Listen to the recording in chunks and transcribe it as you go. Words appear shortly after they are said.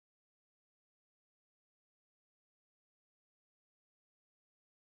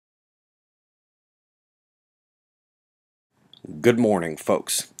Good morning,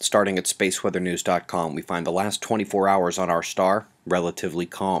 folks. Starting at spaceweathernews.com, we find the last 24 hours on our star relatively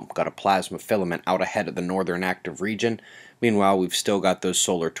calm. Got a plasma filament out ahead of the northern active region. Meanwhile, we've still got those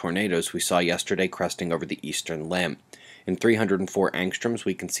solar tornadoes we saw yesterday cresting over the eastern limb. In 304 angstroms,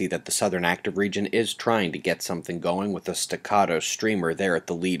 we can see that the southern active region is trying to get something going with a staccato streamer there at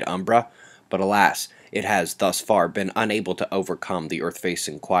the lead umbra, but alas, it has thus far been unable to overcome the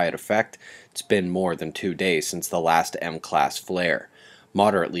Earth-facing quiet effect. It's been more than 2 days since the last M-class flare.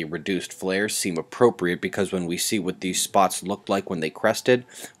 Moderately reduced flares seem appropriate because when we see what these spots looked like when they crested,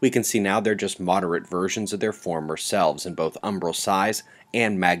 we can see now they're just moderate versions of their former selves in both umbral size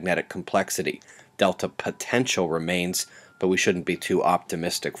and magnetic complexity. Delta potential remains, but we shouldn't be too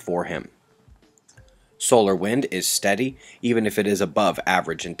optimistic for him. Solar wind is steady, even if it is above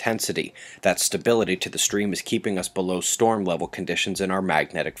average intensity. That stability to the stream is keeping us below storm level conditions in our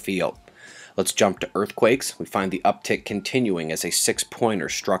magnetic field. Let's jump to earthquakes. We find the uptick continuing as a 6-pointer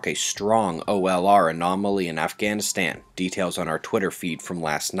struck a strong OLR anomaly in Afghanistan. Details on our Twitter feed from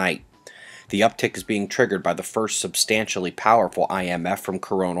last night. The uptick is being triggered by the first substantially powerful IMF from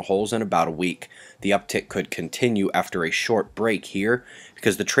coronal holes in about a week. The uptick could continue after a short break here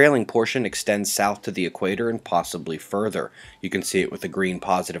because the trailing portion extends south to the equator and possibly further. You can see it with the green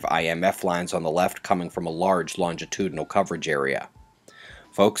positive IMF lines on the left coming from a large longitudinal coverage area.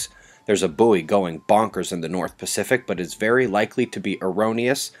 Folks, there's a buoy going bonkers in the North Pacific, but it's very likely to be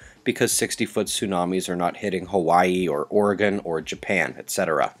erroneous because 60-foot tsunamis are not hitting Hawaii or Oregon or Japan,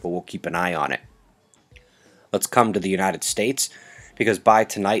 etc., but we'll keep an eye on it. Let's come to the United States, because by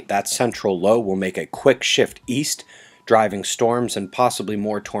tonight that central low will make a quick shift east, driving storms and possibly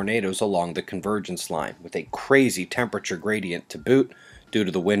more tornadoes along the convergence line, with a crazy temperature gradient to boot due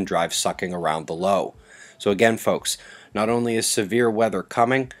to the wind drive sucking around the low. So again, folks, not only is severe weather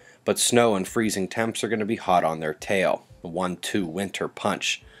coming, but snow and freezing temps are going to be hot on their tail. A 1-2 winter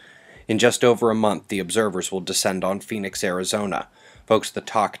punch. In just over a month, the observers will descend on Phoenix, Arizona. Folks, the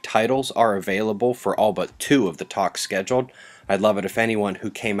talk titles are available for all but 2 of the talks scheduled. I'd love it if anyone who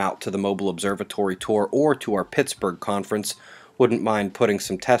came out to the Mobile Observatory tour or to our Pittsburgh conference wouldn't mind putting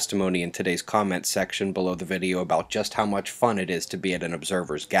some testimony in today's comments section below the video about just how much fun it is to be at an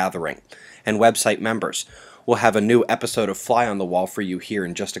observer's gathering. And website members, we'll have a new episode of Fly on the Wall for you here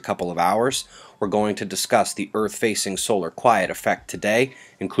in just a couple of hours. We're going to discuss the Earth-facing solar quiet effect today,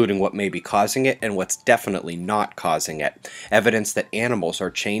 including what may be causing it and what's definitely not causing it, evidence that animals are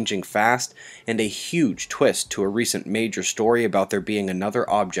changing fast, and a huge twist to a recent major story about there being another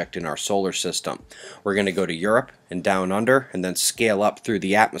object in our solar system. We're going to go to Europe and down under, and then scale up through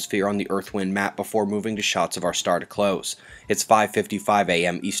the atmosphere on the WindMap before moving to shots of our star to close. It's 5:55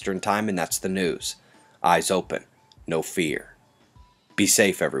 a.m. Eastern Time, and that's the news. Eyes open, no fear. Be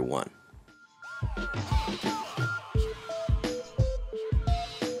safe, everyone.